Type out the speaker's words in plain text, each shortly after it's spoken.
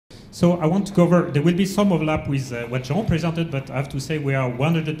So I want to cover, there will be some overlap with what Jean presented, but I have to say we are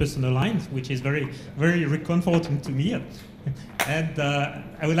 100% aligned, which is very, very reconforting to me. And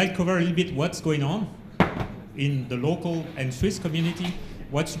I would like to cover a little bit what's going on in the local and Swiss community,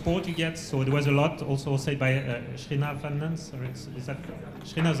 what support you get. So there was a lot also said by Srinavan, sorry, is that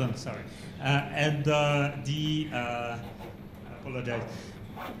Srinazan, sorry. I apologize.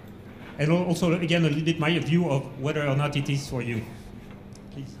 And also, again, a little bit my view of whether or not it is for you.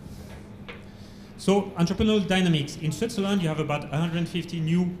 Please. So, entrepreneurial dynamics. In Switzerland, you have about 150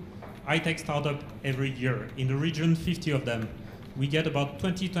 new high-tech startups every year. In the region, 50 of them. We get about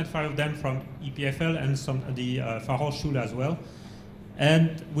 20, 25 of them from EPFL and some the Fachhochschule as well.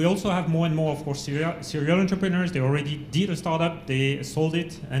 And we also have more and more, of course, serial entrepreneurs. They already did a startup, they sold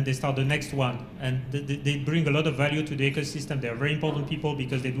it, and they start the next one. And they bring a lot of value to the ecosystem. They're very important people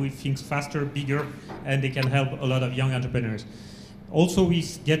because they do things faster, bigger, and they can help a lot of young entrepreneurs. Also, we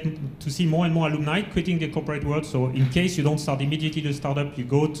get to see more and more alumni quitting the corporate world. So in case you don't start immediately the startup, you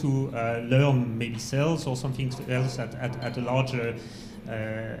go to learn maybe sales or something else at a larger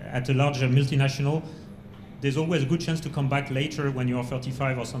multinational. There's always a good chance to come back later when you are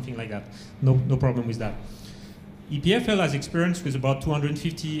 35 or something like that. No problem with that. EPFL has experience with about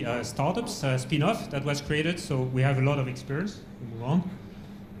 250 startups, spin-off that was created, so we have a lot of experience. We'll move on.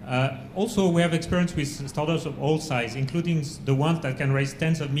 Also, we have experience with startups of all size, including the ones that can raise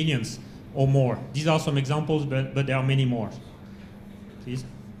tens of millions or more. These are some examples, but there are many more. Please.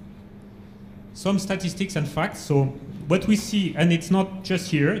 Some statistics and facts. So what we see, and it's not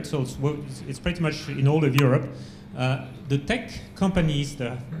just here, it's pretty much in all of Europe, the tech companies,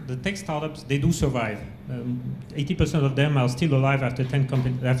 the tech startups, they do survive. 80% of them are still alive after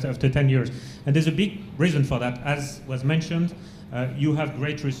 10 years. And there's a big reason for that. As was mentioned, you have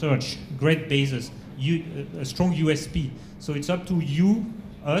great research, great basis, a strong USP. So it's up to you,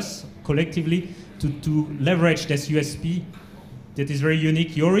 us, collectively, to leverage this USP that is very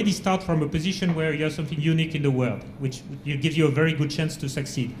unique. You already start from a position where you have something unique in the world, which gives you a very good chance to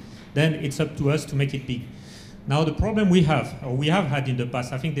succeed. Then it's up to us to make it big. Now the problem we have, or we have had in the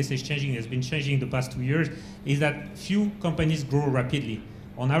past, I think this is changing, it's been changing in the past 2 years, is that few companies grow rapidly.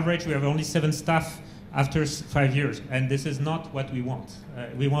 On average, we have only 7 staff after 5 years, and this is not what we want.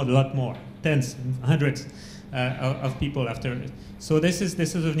 We want a lot more, tens, hundreds of people after. So this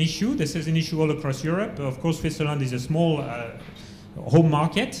is an issue. This is an issue all across Europe. Of course, Switzerland is a small home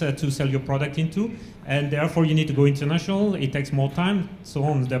market to sell your product into, and therefore you need to go international. It takes more time, so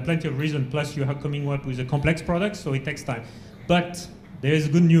on. There are plenty of reasons. Plus, you are coming up with a complex product, so it takes time. But there is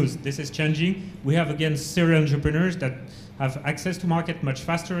good news. This is changing. We have again serial entrepreneurs that have access to market much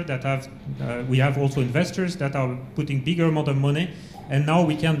faster. That have we have also investors that are putting bigger amount of money, and now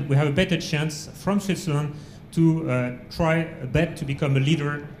we have a better chance from Switzerland to try a bet to become a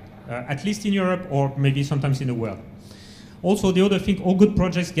leader, at least in Europe or maybe sometimes in the world. Also, the other thing, all good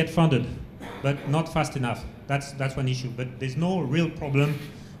projects get funded, but not fast enough. That's one issue. But there's no real problem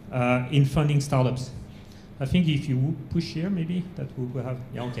in funding startups. I think if you push here, maybe that will have.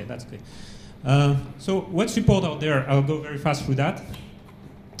 Yeah, okay, that's good. So, what support out there? I'll go very fast through that.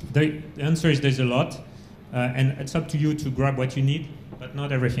 The answer is there's a lot, and it's up to you to grab what you need, but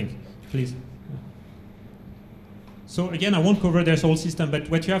not everything. Please. So again, I won't cover this whole system, but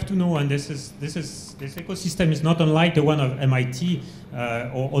what you have to know, and this ecosystem is not unlike the one of MIT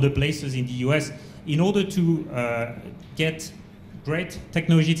or other places in the US. In order to get great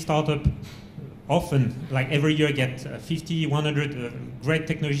technology startup, often, like every year, get 50, 100 great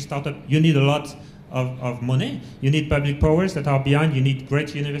technology startup, you need a lot of money. You need public powers that are behind. You need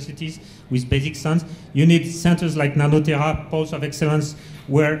great universities with basic science. You need centers like Nano-Tera, Pulse of Excellence,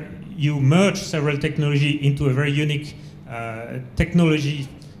 where you merge several technology into a very unique technology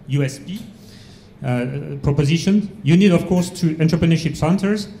USP proposition. You need, of course, entrepreneurship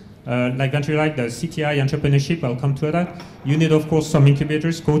centers, like VentureLite, the CTI entrepreneurship, I'll come to that. You need, of course, some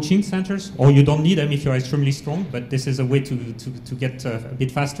incubators, coaching centers, or you don't need them if you're extremely strong, but this is a way to get a bit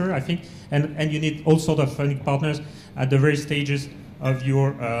faster, I think. And you need all sorts of funding partners at the various stages of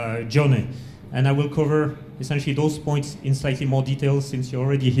your journey. And I will cover essentially those points in slightly more detail since you're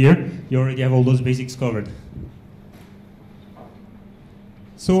already here. You already have all those basics covered.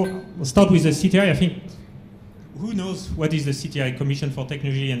 So we'll start with the CTI. I think, who knows what is the CTI, Commission for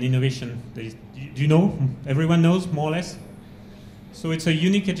Technology and Innovation? Do you know? Everyone knows, more or less? So it's a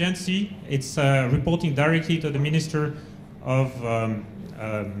unique agency. It's reporting directly to the Minister of,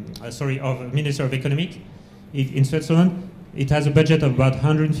 Minister of Economic in Switzerland. It has a budget of about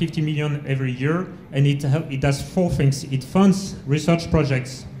 150 million every year, and it does 4 things. It funds research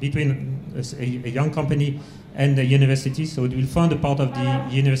projects between a young company and the universities. So it will fund a part of the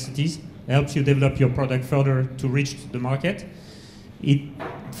universities, helps you develop your product further to reach the market. It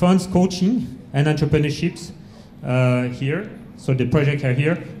funds coaching and entrepreneurships here. So the projects are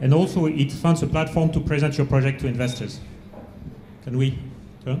here. And also it funds a platform to present your project to investors. Can we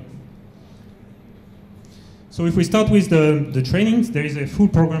turn? So if we start with the trainings, there is a full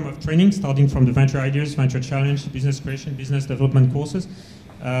program of training starting from the Venture Ideas, Venture Challenge, Business Creation, Business Development courses.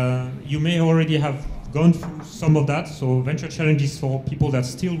 You may already have gone through some of that. So Venture Challenge is for people that's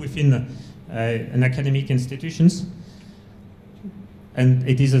still within an academic institutions. And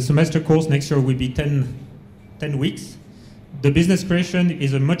it is a semester course. Next year will be 10 weeks. The Business Creation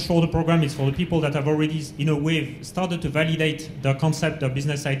is a much shorter program. It's for the people that have already, in a way, started to validate their concept, their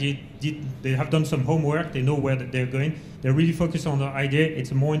business idea. They have done some homework. They know where they're going. They're really focused on their idea.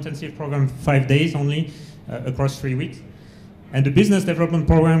 It's a more intensive program, 5 days only, across 3 weeks. And the Business Development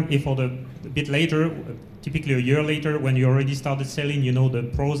program is for a bit later, typically a year later, when you already started selling. You know the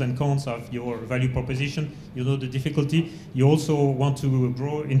pros and cons of your value proposition. You know the difficulty. You also want to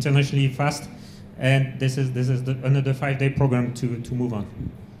grow internationally fast. And this is another 5-day program to move on.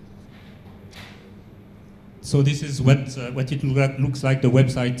 So this is what it looks like, the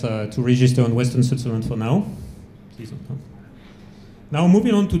website to register in Western Switzerland for now. Please. Now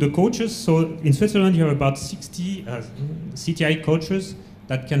moving on to the coaches. So in Switzerland you have about 60 CTI coaches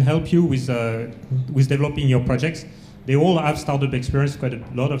that can help you with developing your projects. They all have startup experience, quite a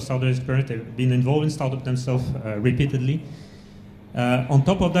lot of startup experience. They've been involved in startup themselves repeatedly. On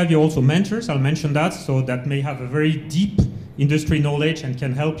top of that, you're also mentors. I'll mention that. So that may have a very deep industry knowledge and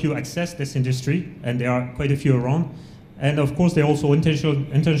can help you access this industry. And there are quite a few around. And of course, there are also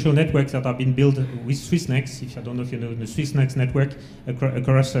international networks that have been built with SwissNext. If I don't know if you know the SwissNext network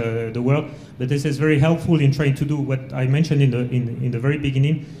across the world. But this is very helpful in trying to do what I mentioned in the very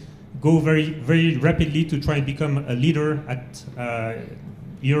beginning. Go very, very rapidly to try and become a leader at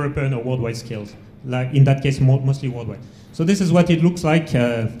European or worldwide scales. Like in that case, mostly worldwide. So this is what it looks like,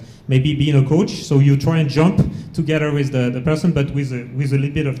 maybe being a coach. So you try and jump together with the person, but with a little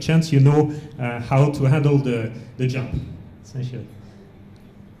bit of chance, you know how to handle the jump, essentially.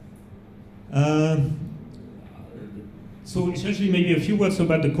 So essentially, maybe a few words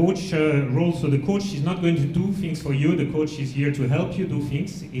about the coach role. So the coach is not going to do things for you. The coach is here to help you do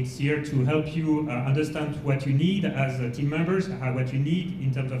things. It's here to help you understand what you need as team members, what you need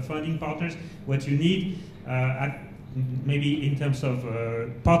in terms of funding partners, what you need maybe in terms of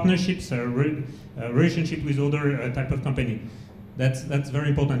partnerships, relationship with other type of company. That's very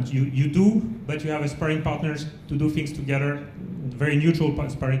important. You do, but you have sparring partners to do things together. Very neutral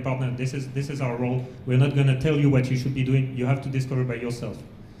sparring partner. This is our role. We're not going to tell you what you should be doing. You have to discover by yourself.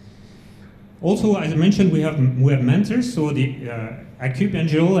 Also, as I mentioned, we have mentors. So the ACUB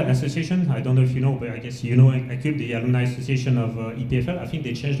Angel Association. I don't know if you know, but I guess you know ACUB, the Alumni Association of EPFL. I think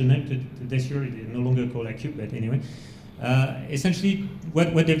they changed the name to this year. It's no longer called ACUB, but anyway. Essentially,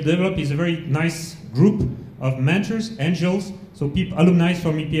 what they've developed is a very nice group of mentors, angels, so alumni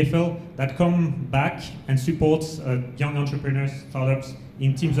from EPFL that come back and support young entrepreneurs, startups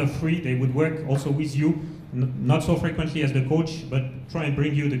in teams of 3. They would work also with you, not so frequently as the coach, but try and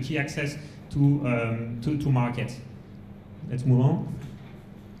bring you the key access to market. Let's move on.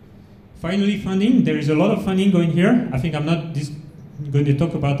 Finally, funding. There is a lot of funding going here. I think I'm not going to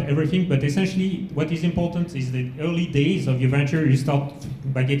talk about everything, but essentially what is important is the early days of your venture. You start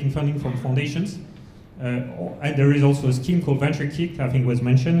by getting funding from foundations. And there is also a scheme called Venture Kick, I think was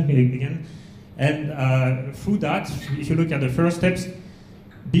mentioned again. And through that, if you look at the first steps,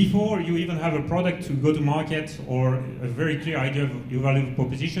 before you even have a product to go to market or a very clear idea of your value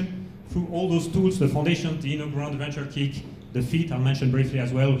proposition, through all those tools, the foundation, the InnoGround, Venture Kick, the FIT, I mentioned briefly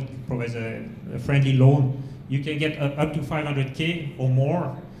as well, provides a friendly loan. You can get up to 500K or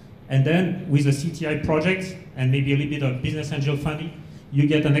more. And then with a CTI project and maybe a little bit of business angel funding, you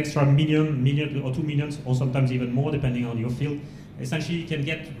get an extra million or 2 million, or sometimes even more, depending on your field. Essentially, you can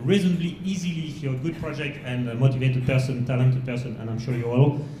get reasonably easily, if you're a good project and a motivated person, talented person, and I'm sure you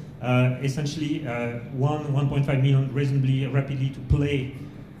all, essentially 1.5 million reasonably rapidly to play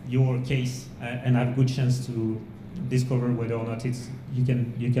your case and have a good chance to discover whether or not you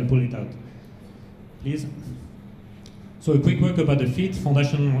can pull it out. Please. So a quick word about the FIT,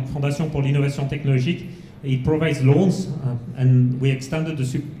 Fondation pour l'Innovation Technologique. It provides loans, and we extended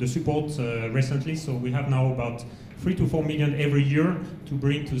the support recently, so we have now about 3 to 4 million every year to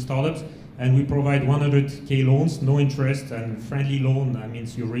bring to startups, and we provide 100K loans, no interest, and friendly loan. That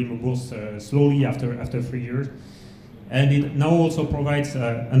means you reimburse slowly after 3 years. And it now also provides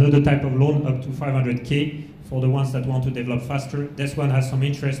another type of loan up to 500K for the ones that want to develop faster. This one has some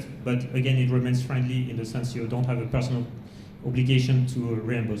interest, but again, it remains friendly in the sense you don't have a personal obligation to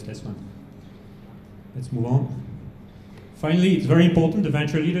reimburse this one. Let's move on. Finally, it's very important, the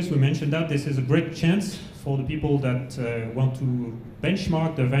venture leaders, we mentioned that. This is a great chance for the people that want to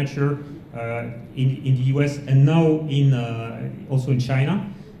benchmark the venture in the US and now also in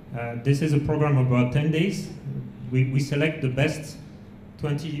China. This is a program of about 10 days. We select the best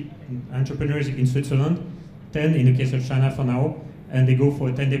 20 entrepreneurs in Switzerland, 10 in the case of China for now, and they go for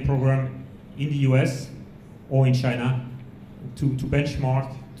a 10-day program in the US or in China to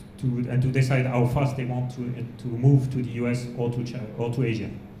benchmark and to decide how fast they want to move to the US or to Asia.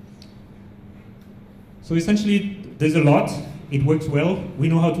 So essentially, there's a lot. It works well. We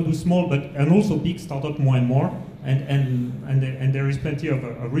know how to do small, and also big startup more and more, and there is plenty of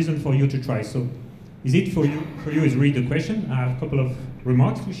a reason for you to try. So, is it for you? For you is really the question. I have a couple of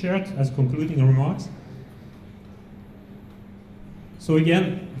remarks to share as concluding remarks. So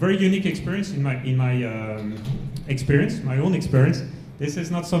again, very unique experience in my experience, my own experience. This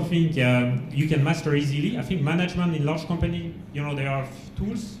is not something you can master easily. I think management in large company, there are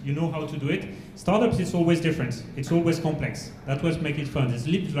tools, you know how to do it. Startups, it's always different. It's always complex. That was make it fun. It's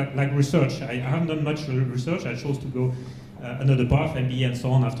like research. I haven't done much research. I chose to go another path, MBA and so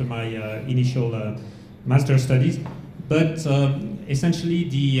on, after my initial master studies. But essentially,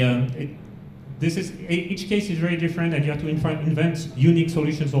 each case is very different, and you have to invent unique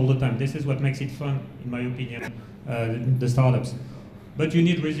solutions all the time. This is what makes it fun, in my opinion, the startups. But you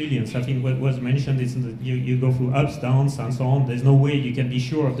need resilience. I think what was mentioned is you go through ups, downs, and so on. There's no way you can be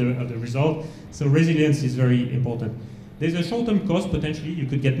sure of the result. So resilience is very important. There's a short-term cost, potentially. You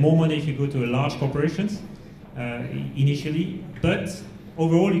could get more money if you go to a large corporations initially. But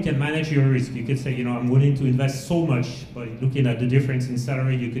overall, you can manage your risk. You could say, I'm willing to invest so much by looking at the difference in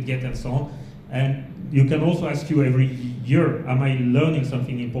salary you could get and so on. And you can also ask you every year, am I learning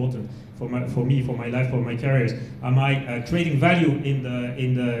something important for me, for my life, for my careers? Am I creating value in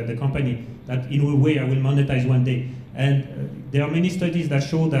the company that in a way I will monetize one day? And there are many studies that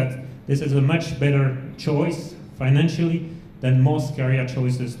show that this is a much better choice financially than most career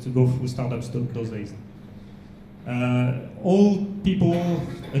choices to go through startups those days. All people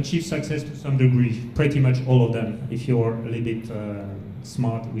achieve success to some degree, pretty much all of them, if you're a little bit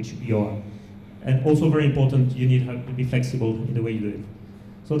smart, which you are. And also very important, you need to be flexible in the way you do it.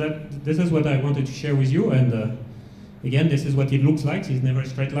 So this is what I wanted to share with you, and again, this is what it looks like. It's never a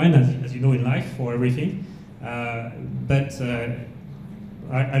straight line, as you know in life, for everything. But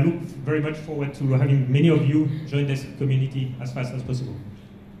I look very much forward to having many of you join this community as fast as possible.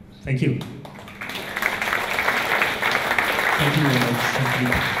 Thank you. Thank you very much.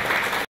 Thank you.